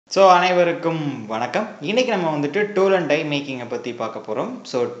So அனைவருக்கும் வணக்கம். இன்றைக்கி நம்ம வந்துட்டு டூல் அண்ட் டை மேக்கிங்கை பற்றி பார்க்க போகிறோம்.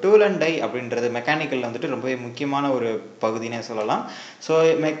 ஸோ டூல் அண்ட் டை அப்படின்றது மெக்கானிக்கலில் வந்துட்டு ரொம்பவே முக்கியமான ஒரு பகுதினே சொல்லலாம். So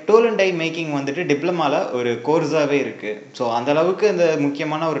tool and tie making வந்துட்டு டிப்ளமாவில் ஒரு கோர்ஸாகவே இருக்குது. ஸோ அந்தளவுக்கு இந்த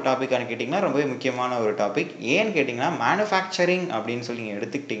முக்கியமான ஒரு டாப்பிக்கானு கேட்டிங்கன்னா ரொம்பவே முக்கியமான ஒரு டாபிக். ஏன்னு கேட்டிங்கன்னா மேனுஃபேக்சரிங் அப்படின்னு சொல்லி நீங்கள்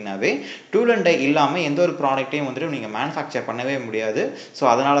எடுத்துக்கிட்டிங்கனாவே டூல் அண்ட் டை இல்லாமல் எந்த ஒரு ப்ராடக்ட்டையும் வந்துட்டு நீங்கள் மேனுஃபேக்சர் பண்ணவே முடியாது. ஸோ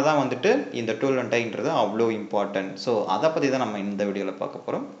அதனால தான் வந்துட்டு இந்த டூல் அண்ட் டைன்றது அவ்வளோ இம்பார்ட்டன்ட். ஸோ அதை பற்றி தான் நம்ம இந்த வீடியோவில் பார்க்க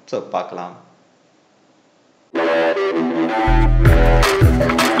போகிறோம். ஸோ பார்க்கலாம்.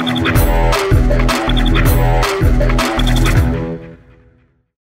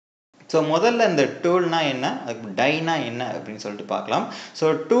 ஸோ முதல்ல இந்த டூல்னா என்ன, அதுக்கு டைனா என்ன அப்படின்னு சொல்லிட்டு பார்க்கலாம். ஸோ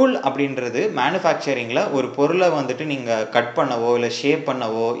டூல் அப்படின்றது மேனுஃபேக்சரிங்கில் ஒரு பொருளை வந்துட்டு நீங்கள் கட் பண்ணவோ இல்லை ஷேப்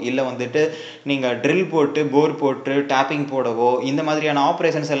பண்ணவோ இல்லை வந்துட்டு நீங்கள் ட்ரில் போட்டு போர் போட்டு டேப்பிங் போடவோ இந்த மாதிரியான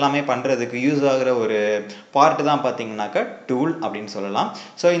ஆப்ரேஷன்ஸ் எல்லாமே பண்ணுறதுக்கு யூஸ் ஆகிற ஒரு பார்ட்டு தான் பார்த்தீங்கன்னாக்கா டூல் அப்படின்னு சொல்லலாம்.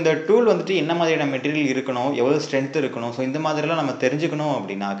 ஸோ இந்த டூல் வந்துட்டு என்ன மாதிரியான மெட்டீரியல் இருக்கணும், எவ்வளோ ஸ்ட்ரென்த் இருக்கணும், ஸோ இந்த மாதிரிலாம் நம்ம தெரிஞ்சுக்கணும்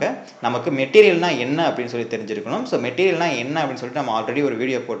அப்படின்னாக்க நமக்கு மெட்டீரியல்னால் என்ன அப்படின்னு சொல்லி தெரிஞ்சிருக்கணும். ஸோ மெட்டீரியல்னால் என்ன அப்படின்னு சொல்லிட்டு நம்ம ஆல்ரெடி ஒரு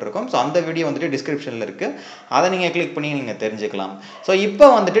வீடியோ போட்டிருக்கோம். ஸோ அந்த வீடியோ வந்துட்டு டிஸ்கிரிப்ஷனில் இருக்குது, அதை நீங்கள் கிளிக் பண்ணி நீங்கள் தெரிஞ்சுக்கலாம். ஸோ இப்போ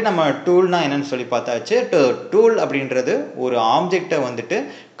வந்துட்டு நம்ம டூல்னா என்னன்னு சொல்லி பார்த்தாச்சு. டூல் அப்படின்றது ஒரு ஆப்ஜெக்டை வந்துட்டு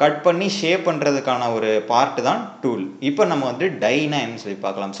கட் பண்ணி ஷேப் பண்ணுறதுக்கான ஒரு பார்ட்டு தான் டூல். இப்போ நம்ம வந்து டைனா என்னன்னு சொல்லி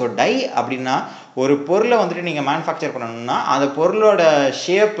பார்க்கலாம். ஸோ டை அப்படின்னா ஒரு பொருளை வந்துட்டு நீங்கள் மேனுஃபேக்சர் பண்ணணும்னா அந்த பொருளோட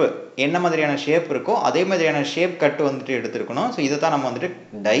ஷேப்பு என்ன மாதிரியான ஷேப் இருக்கோ அதே மாதிரியான ஷேப் கட்டு வந்துட்டு எடுத்துருக்கணும். ஸோ இதை தான் நம்ம வந்துட்டு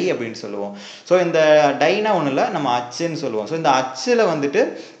டை அப்படின்னு சொல்லுவோம். ஸோ இந்த டைனா ஒன்றும் இல்லை, நம்ம அச்சுன்னு சொல்லுவோம். ஸோ இந்த அச்சில் வந்துட்டு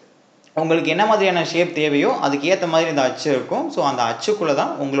உங்களுக்கு என்ன மாதிரியான ஷேப் தேவையோ அதுக்கு ஏற்ற மாதிரி இந்த அச்சு இருக்கும். ஸோ அந்த அச்சுக்குள்ளே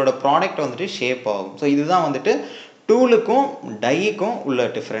தான் உங்களோட ப்ராடக்ட் வந்துட்டு ஷேப் ஆகும். ஸோ இதுதான் வந்துட்டு டூலுக்கும் டைக்கும் உள்ள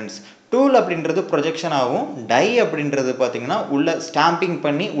டிஃப்ரென்ஸ். டூல் அப்படின்றது ப்ரொஜெக்ஷன் ஆகும், டை அப்படின்றது பார்த்தீங்கன்னா உள்ள ஸ்டாம்பிங்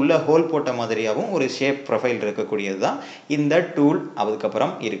பண்ணி உள்ள ஹோல் போட்ட மாதிரியாகவும் ஒரு ஷேப் ப்ரொஃபைல் இருக்கக்கூடியது தான் இந்த டூல்.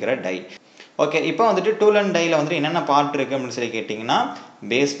 அதுக்கப்புறம் இருக்கிற டை. ஓகே, இப்போ வந்துட்டு டூல் அண்ட் டையில் வந்துட்டு என்னென்ன பார்ட் இருக்குது அப்படின்னு சொல்லி கேட்டிங்கன்னா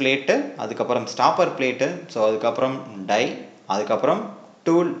பேஸ் பிளேட்டு, அதுக்கப்புறம் ஸ்டாப்பர் பிளேட்டு, ஸோ அதுக்கப்புறம் டை, அதுக்கப்புறம்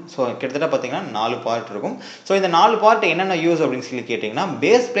டூல். ஸோ கிட்டத்தட்ட பார்த்தீங்கன்னா 4 பார்ட் இருக்கும். ஸோ இந்த 4 பார்ட் என்னென்ன யூஸ் அப்படின்னு சொல்லி கேட்டிங்கன்னா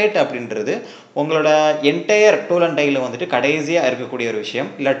பேஸ் பிளேட் அப்படின்றது உங்களோட என்டையர் டூல் அண்ட் டையில் வந்துட்டு கடைசியாக இருக்கக்கூடிய ஒரு விஷயம்,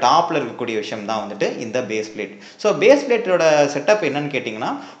 இல்லை டாப்பில் இருக்கக்கூடிய விஷயம் தான் வந்துட்டு இந்த base plate. So base பிளேட்டோட setup என்னன்னு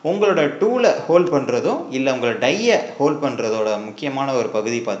கேட்டிங்கன்னா உங்களோட டூலை ஹோல்ட் பண்ணுறதும் இல்லை உங்களோட டையை ஹோல்ட் பண்ணுறதோட முக்கியமான ஒரு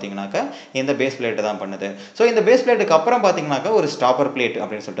பகுதி பார்த்தீங்கன்னாக்கா இந்த பேஸ் பிளேட்டை தான் பண்ணுது. ஸோ இந்த பேஸ் பிளேட்டுக்கு அப்புறம் பார்த்தீங்கன்னாக்கா ஒரு ஸ்டாப்பர் பிளேட்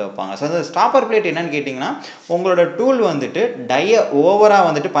அப்படின்னு சொல்லிட்டு வைப்பாங்க. ஸோ அந்த ஸ்டாப்பர் பிளேட் என்னன்னு கேட்டிங்கன்னா உங்களோட டூல் வந்துட்டு டையை ஓவராக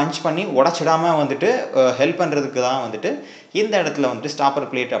வந்துட்டு பஞ்ச் பண்ணி உடச்சிடாமல் வந்துட்டு ஹெல்ப் பண்ணுறதுக்கு தான் வந்துட்டு இந்த இடத்துல வந்துட்டு ஸ்டாப்பர்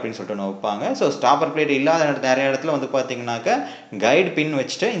பிளேட் அப்படின்னு சொல்லிட்டு ஒன்று வைப்பாங்க. ஸோ ஸ்டாப்பர் பிளேட் இல்லாத நிறைய இடத்துல வந்து பார்த்தீங்கன்னாக்கா கைடு பின்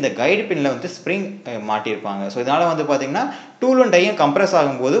வச்சுட்டு இந்த கைடு பின்னில் வந்து ஸ்ப்ரிங் மாட்டியிருப்பாங்க. ஸோ இதனால் வந்து பார்த்தீங்கன்னா டூலும் டையும் கம்ப்ரெஸ்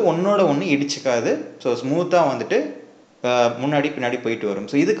ஆகும்போது ஒன்றோட ஒன்று இடிச்சிக்காது. ஸோ ஸ்மூத்தாக வந்துட்டு முன்னாடி பின்னாடி போயிட்டு வரும்.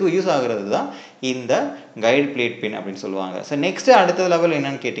 ஸோ இதுக்கு யூஸ் ஆகிறது தான் இந்த கைடு பிளேட் பின் அப்படின்னு சொல்லுவாங்க. ஸோ நெக்ஸ்ட்டு அடுத்த லெவல்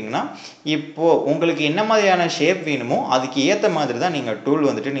என்னன்னு கேட்டிங்கன்னா இப்போது உங்களுக்கு என்ன மாதிரியான ஷேப் வேணுமோ அதுக்கு ஏற்ற மாதிரி தான் நீங்கள் டூல்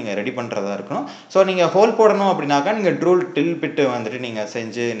வந்துட்டு நீங்கள் ரெடி பண்ணுறதா இருக்கணும். ஸோ நீங்கள் ஹோல் போடணும் அப்படின்னாக்கா நீங்கள் டில் பிட்டு வந்துட்டு நீங்கள்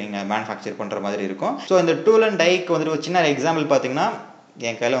செஞ்சு நீங்கள் மேனுஃபேக்சர் பண்ணுற மாதிரி இருக்கும். ஸோ இந்த டூல் அண்ட் டைக்கு வந்துட்டு ஒரு சின்ன எக்ஸாம்பிள் பார்த்தீங்கன்னா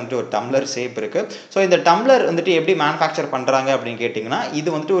என் கையில் வந்துட்டு ஒரு டம்ளர் ஷேப் இருக்குது. ஸோ இந்த டம்ளர் வந்துட்டு எப்படி மேனுஃபேக்சர் பண்ணுறாங்க அப்படின்னு கேட்டிங்கன்னா இது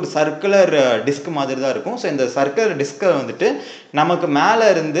வந்துட்டு ஒரு சர்க்குலர் டிஸ்க் மாதிரி தான் இருக்கும். ஸோ இந்த சர்க்குலர் டிஸ்கை வந்துட்டு நமக்கு மேலே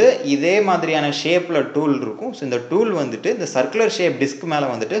இருந்து இதே மாதிரியான ஷேப்பில் டூல் இருக்கும். ஸோ இந்த டூல் வந்துட்டு இந்த சர்க்குலர் ஷேப் டிஸ்க் மேலே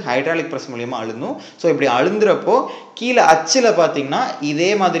வந்துட்டு ஹைட்ராலிக் ப்ரெஸ் மூலியமாக அழுந்தும். ஸோ இப்படி அழுந்துறப்போ கீழே அச்சில் பார்த்தீங்கன்னா இதே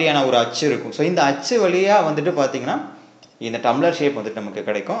மாதிரியான ஒரு அச்சு இருக்கும். ஸோ இந்த அச்சு வழியாக வந்துட்டு பார்த்தீங்கன்னா இந்த டம்ளர் ஷேப் வந்துட்டு நமக்கு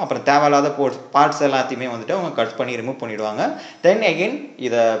கிடைக்கும். அப்புறம் தேவையில்லாத பார்ட்ஸ் எல்லாத்தையுமே வந்துட்டு அவங்க கட் பண்ணி ரிமூவ் பண்ணிவிடுவாங்க. தென் அகெயின்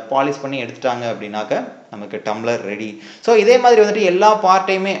இதை பாலிஷ் பண்ணி எடுத்துட்டாங்க அப்படின்னாக்க நமக்கு டம்ளர் ரெடி. ஸோ இதே மாதிரி வந்துட்டு எல்லா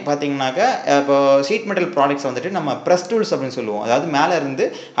பார்ட்டையுமே பார்த்தீங்கன்னாக்கா இப்போ ஷீட் மெட்டல் ப்ராடக்ட்ஸ் வந்துட்டு நம்ம ப்ரெஸ் டூல்ஸ் அப்படின்னு சொல்லுவோம். அதாவது மேலே இருந்து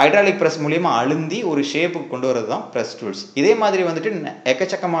ஹைட்ராலிக் ப்ரெஸ் மூலியமாக அழுந்தி ஒரு ஷேப்புக்கு கொண்டு வரது தான் ப்ரெஸ் டூல்ஸ். இதே மாதிரி வந்துட்டு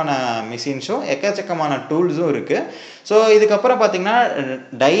எக்கச்சக்கமான மிஷின்ஸும் எக்கச்சக்கமான டூல்ஸும் இருக்குது. ஸோ இதுக்கப்புறம் பார்த்தீங்கன்னா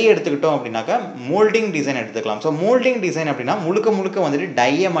டை எடுத்துக்கிட்டோம் அப்படின்னாக்கா மோல்டிங் டிசைன் எடுத்துக்கலாம். ஸோ மோல்டிங் டிசைன் அப்படின்னா முழுக்க வந்துட்டு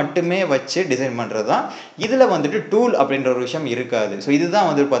டையை மட்டுமே வச்சு டிசைன் பண்ணுறது தான். இதில் வந்துட்டு டூல் அப்படின்ற ஒரு விஷயம் இருக்காது. ஸோ இதுதான்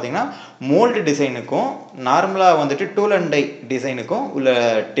வந்துட்டு பார்த்தீங்கன்னா மோல்டு டிசைனுக்கும் நார்மலாக வந்துட்டு டூல் அண்ட் டை டிசைனுக்கும் உள்ள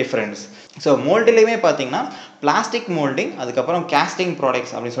டிஃப்ரென்ஸ். ஸோ மோல்டுலேயுமே பார்த்தீங்கன்னா பிளாஸ்டிக் மோல்டிங் அதுக்கப்புறம் கேஸ்டிங்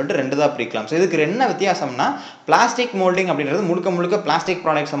ப்ராடக்ட்ஸ் அப்படின்னு சொல்லிட்டு ரெண்டு தான் பிரிக்கலாம். ஸோ இதுக்கு என்ன வித்தியாசம்னா பிளாஸ்டிக் மோல்டிங் அப்படின்றது முழுக்க பிளாஸ்டிக்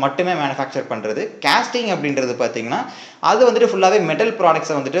ப்ராடக்ட்ஸை மட்டுமே மேனுஃபேக்சர் பண்ணுறது. கேஸ்டிங் அப்படின்றது பார்த்தீங்கன்னா அது வந்துட்டு ஃபுல்லாகவே மெட்டல்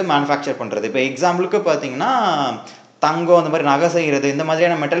ப்ராடக்ட்ஸை வந்துட்டு மேனுஃபேக்சர் பண்ணுறது. இப்போ எக்ஸாம்பிளுக்கு பார்த்தீங்கன்னா தங்கம் அந்த மாதிரி நகை செய்கிறது இந்த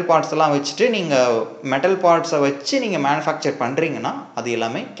மாதிரியான மெட்டல் பார்ட்ஸ் எல்லாம் வச்சுட்டு நீங்கள் மெட்டல் பார்ட்ஸை வச்சு நீங்கள் மேனுஃபேக்சர் பண்ணுறீங்கன்னா அது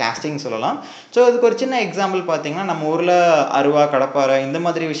எல்லாமே கேஸ்டிங் சொல்லலாம். ஸோ இதுக்கு ஒரு சின்ன எக்ஸாம்பிள் பார்த்தீங்கன்னா நம்ம ஊரில் அருவா கடப்பாறை இந்த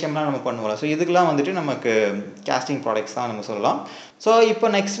மாதிரி விஷயம்லாம் நம்ம பண்ணுவோம். ஸோ இதுக்கெல்லாம் வந்துட்டு நமக்கு கேஸ்டிங் ப்ராடக்ட்ஸ் தான் நம்ம சொல்லலாம். ஸோ இப்போ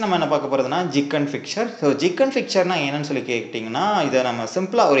நெக்ஸ்ட் நம்ம என்ன பார்க்க போகிறதுனா zig and fixture. So zig and ஃபிக்சர்னா என்னன்னு சொல்லி கேட்டிங்கன்னா, இதை நம்ம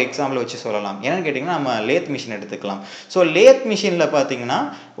சிம்பிளாக ஒரு எக்ஸாம்பிள் வச்சு சொல்லலாம். என்னென்னு கேட்டிங்கன்னா, நம்ம லேத் மிஷின் எடுத்துக்கலாம். ஸோ லேத் மிஷினில் பார்த்தீங்கன்னா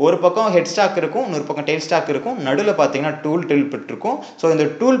ஒரு பக்கம் ஹெட் ஸ்டாக் இருக்கும், இன்னொரு பக்கம் டெயில் ஸ்டாக் இருக்கும், நடுவில் பார்த்தீங்கன்னா டூல் பிட் இருக்கும். ஸோ இந்த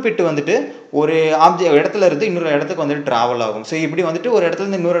டூல் பிட் வந்துட்டு ஒரு இடத்துல இருந்து இன்னொரு இடத்துக்கு வந்துட்டு ட்ராவல் ஆகும். ஸோ இப்படி வந்துட்டு ஒரு இடத்துல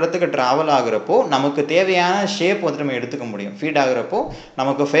இருந்து இன்னொரு இடத்துக்கு ட்ராவல் ஆகுறப்போ நமக்கு தேவையான ஷேப் வந்துட்டு நம்ம எடுத்துக்க முடியும். ஃபீட் ஆகுறப்போ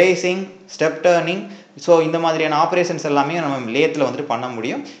நமக்கு ஃபேஸிங், ஸ்டெப் டர்னிங், ஸோ இந்த மாதிரியான ஆப்ரேஷன்ஸ் எல்லாமே நம்ம லேத்தில் வந்துட்டு பண்ண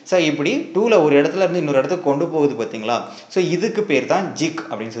முடியும். ஸோ இப்படி டூலை ஒரு இடத்துல இருந்து இன்னொரு இடத்துக்கு கொண்டு போகுது பார்த்தீங்களா. ஸோ இதுக்கு பேர் தான் ஜிக்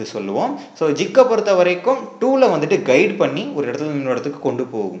அப்படின்னு சொல்லி சொல்லுவோம். ஸோ ஜிக்கை பொறுத்த வரைக்கும் டூலை வந்துட்டு கைட் பண்ணி ஒரு இடத்துல இன்னொரு இடத்துக்கு கொண்டு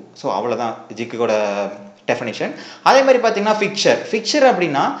போகும். ஸோ அவ்வளோதான் ஜிக்கோட டெஃபினிஷன். அதே மாதிரி பார்த்தீங்கன்னா ஃபிக்சர்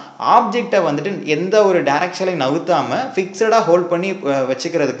அப்படின்னா ஆப்ஜெக்டை வந்துட்டு எந்த ஒரு டைரக்ஷனையும் நவுத்தாமல் ஃபிக்ஸடாக ஹோல்ட் பண்ணி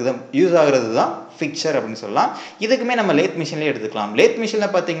வச்சுக்கிறதுக்கு தான் யூஸ் ஆகுறது தான் ஃபிக்சர் அப்படின்னு சொல்லலாம். இதுக்குமே நம்ம லேத் மிஷின்லேயே எடுத்துக்கலாம். லேத்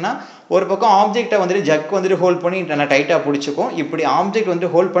மிஷினில் பார்த்தீங்கன்னா ஒரு பக்கம் ஆப்ஜெக்டை வந்துட்டு ஜக் வந்துட்டு ஹோல்ட் பண்ணி நல்லா டைட்டாக பிடிச்சிக்கும். இப்படி ஆப்ஜெக்ட்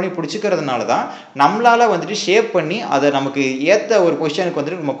வந்துட்டு ஹோல்ட் பண்ணி பிடிச்சிக்கிறதுனால தான் நம்மளால் வந்துட்டு ஷேப் பண்ணி அதை நமக்கு ஏற்ற ஒரு பொசிஷனுக்கு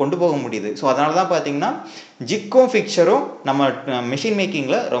வந்துட்டு நம்ம கொண்டு போக முடியுது. ஸோ அதனால தான் பார்த்தீங்கன்னா ஜிக்கும் ஃபிக்சரும் நம்ம மிஷின்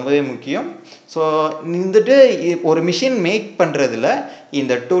மேக்கிங்கில் ரொம்பவே முக்கியம். ஸோ வந்துட்டு ஒரு மிஷின் மேக் பண்ணுறதுல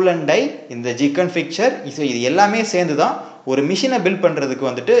இந்த டூல் அண்ட் டை, இந்த ஜிக் அண்ட் ஃபிக்சர், ஸோ இது எல்லாமே சேர்ந்து தான் ஒரு மிஷினை பில்ட் பண்ணுறதுக்கு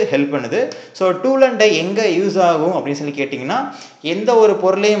வந்துட்டு ஹெல்ப் பண்ணுது. ஸோ டூல் அண்ட் டை எங்கே யூஸ் ஆகும் அப்படின்னு சொல்லி கேட்டிங்கன்னா, எந்த ஒரு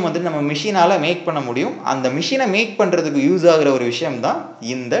பொருளையும் வந்து நம்ம மிஷினால் மேக் பண்ண முடியும். அந்த மிஷினை மேக் பண்ணுறதுக்கு யூஸ் ஆகிற ஒரு விஷயம் தான்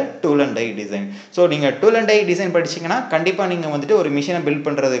இந்த tool and tie design. So நீங்கள் டூல் அண்ட் டை டிசைன் படிச்சிங்கன்னா கண்டிப்பாக நீங்கள் வந்துட்டு ஒரு மிஷினை பில்ட்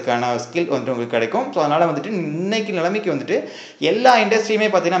பண்ணுறதுக்கான ஸ்கில் வந்துட்டு உங்களுக்கு கிடைக்கும். ஸோ அதனால் வந்துட்டு இன்னைக்கு நிலைமைக்கு வந்துட்டு எல்லா இண்டஸ்ட்ரியுமே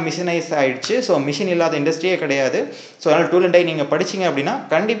பார்த்தீங்கன்னா மிஷினைஸ் ஆகிடுச்சு. ஸோ மிஷின் இல்லாத இண்டஸ்ட்ரியே கிடையாது. ஸோ அதனால் டூல் அண்ட் டை நீங்கள் படிச்சிங்க அப்படின்னா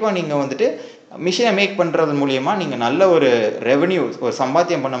கண்டிப்பாக நீங்கள் வந்துட்டு மிஷினை மேக் பண்ணுறது மூலியமாக நீங்கள் நல்ல ஒரு ரெவன்யூ, ஒரு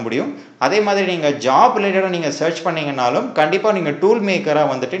சம்பாத்தியம் பண்ண முடியும். அதே மாதிரி நீங்கள் ஜாப் ரிலேட்டடாக நீங்கள் சர்ச் பண்ணிங்கனாலும் கண்டிப்பாக நீங்கள் டூல்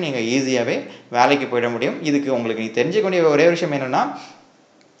மேக்கராக வந்துட்டு நீங்கள் ஈஸியாகவே வேலைக்கு போயிட முடியும். இதுக்கு உங்களுக்கு நீ தெரிஞ்சுக்க வேண்டிய ஒரே விஷயம் என்னென்னா,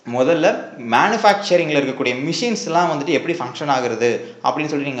 முதல்ல மேனுஃபேக்சரிங்கில் இருக்கக்கூடிய மிஷின்ஸ்லாம் வந்துட்டு எப்படி ஃபங்க்ஷன் ஆகுறது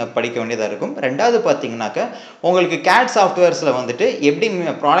அப்படின்னு சொல்லி நீங்கள் படிக்க வேண்டியதாக இருக்கும். ரெண்டாவது பார்த்தீங்கன்னாக்க உங்களுக்கு கேட் சாஃப்ட்வேர்ஸில் வந்துட்டு எப்படி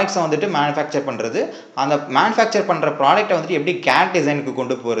ப்ராடக்ட்ஸை வந்துட்டு மேனுஃபேக்சர் பண்ணுறது, அந்த மேனுஃபேக்சர் பண்ணுற ப்ராடக்ட்டை வந்துட்டு எப்படி கேட் டிசைனுக்கு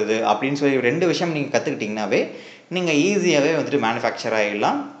கொண்டு போகிறது அப்படின்னு சொல்லி 2 விஷயம் நீங்கள் கற்றுக்கிட்டிங்கனாவே நீங்கள் ஈஸியாகவே வந்துட்டு மேனுஃபேக்சர்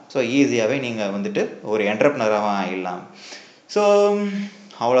ஆகிடலாம். ஸோ ஈஸியாகவே நீங்கள் வந்துட்டு ஒரு என்டர்ப்ரனராக ஆகிடலாம். ஸோ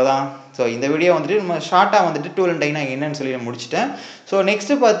அவ்வளோதான். ஸோ இந்த வீடியோ வந்துட்டு நம்ம ஷார்ட்டாக வந்துட்டு டூல் அண்ட் டைனா என்னன்னு சொல்லி நான் முடிச்சிட்டேன். ஸோ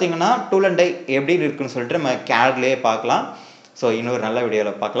நெக்ஸ்ட்டு பார்த்தீங்கன்னா டூல் அண்ட் டை எப்படி இருக்குன்னு சொல்லிட்டு நம்ம கேட்லேயே பார்க்கலாம். ஸோ இன்னொரு நல்ல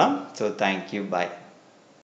வீடியோவில் பார்க்கலாம். ஸோ தேங்க்யூ, பாய்.